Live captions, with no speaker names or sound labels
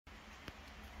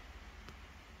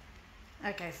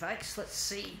Okay folks, let's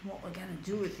see what we're going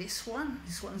to do with this one.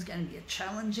 This one's going to be a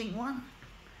challenging one.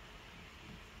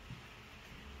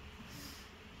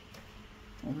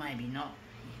 Or maybe not.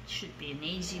 It should be an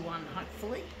easy one,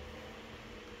 hopefully.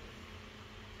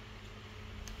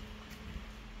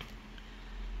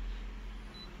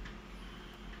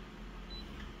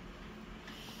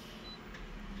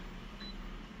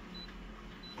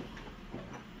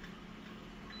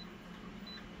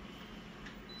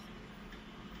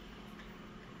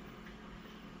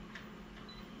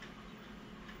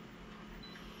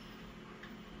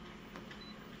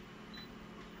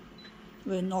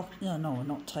 We're not, no, we're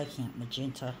not taking up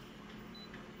magenta.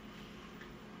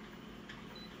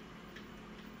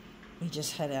 We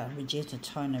just had our magenta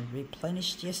toner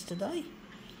replenished yesterday.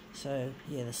 So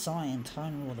yeah, the cyan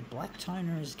toner or the black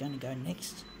toner is going to go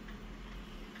next.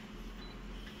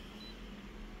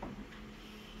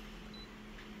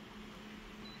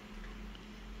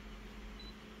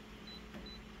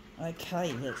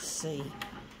 Okay, let's see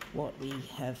what we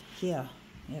have here.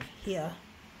 We have here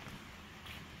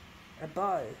a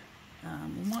bow.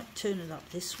 We might turn it up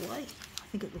this way. I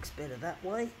think it looks better that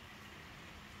way.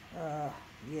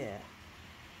 Yeah.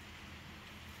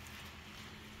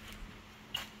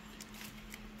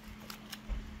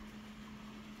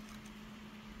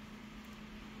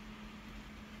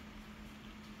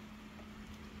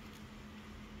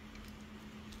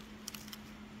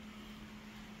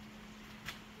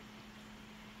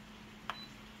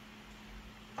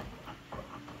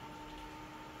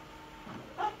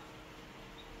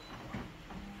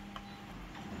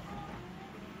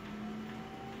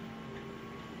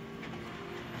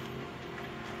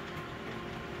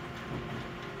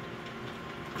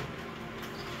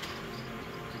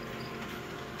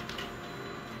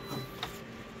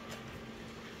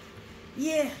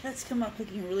 Yeah, that's come up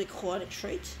looking really quite a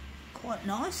treat. Quite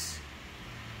nice.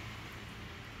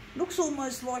 Looks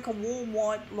almost like a warm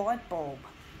white light bulb.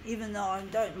 Even though I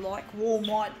don't like warm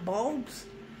white bulbs,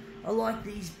 I like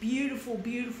these beautiful,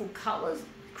 beautiful colours.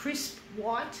 Crisp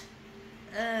white.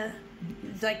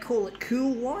 They call it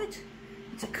cool white.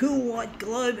 It's a cool white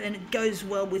globe and it goes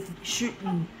well with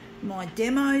shooting my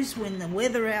demos when the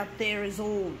weather out there is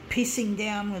all pissing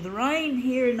down with rain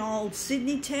here in old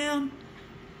Sydney town.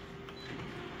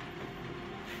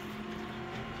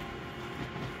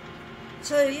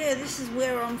 So yeah, this is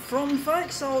where I'm from,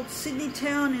 folks. Old Sydney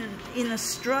town in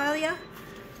Australia.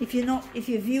 If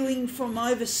you're viewing from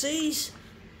overseas,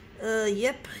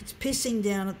 yep, it's pissing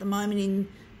down at the moment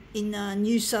in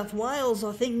New South Wales.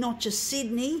 I think not just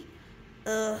Sydney.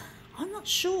 I'm not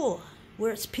sure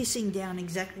where it's pissing down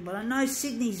exactly, but I know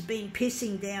Sydney's been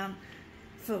pissing down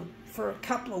for a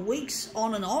couple of weeks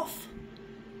on and off,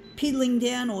 piddling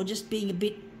down or just being a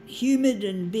bit humid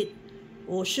and a bit,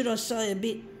 or should I say a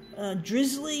bit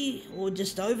drizzly or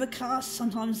just overcast.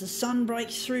 Sometimes the sun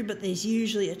breaks through, but there's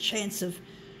usually a chance of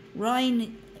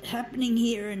rain happening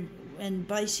here, and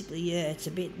basically, yeah, it's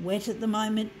a bit wet at the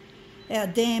moment. Our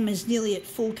dam is nearly at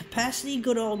full capacity.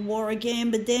 Good old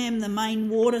Warragamba Dam, the main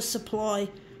water supply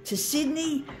to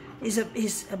Sydney, is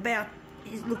about,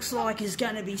 it looks like, is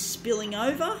going to be spilling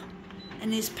over,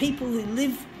 and there's people who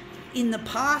live in the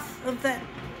path of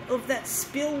that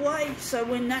spillway, so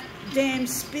when that dam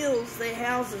spills, their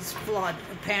houses flood,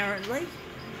 apparently,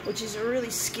 which is a really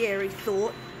scary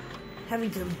thought, having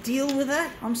to deal with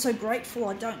that. I'm so grateful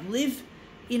I don't live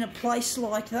in a place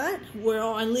like that. Where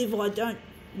I live, I don't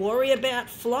worry about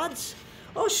floods.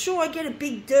 Oh sure, I get a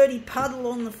big dirty puddle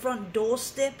on the front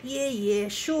doorstep, yeah,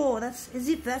 sure, that's as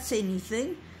if that's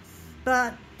anything,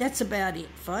 but that's about it,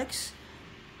 folks.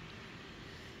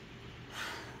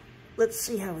 Let's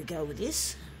see how we go with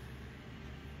this.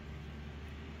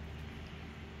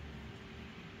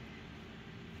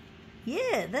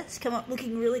 Yeah, that's come up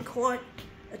looking really quite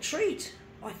a treat.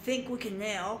 I think we can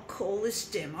now call this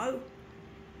demo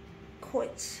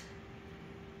quits.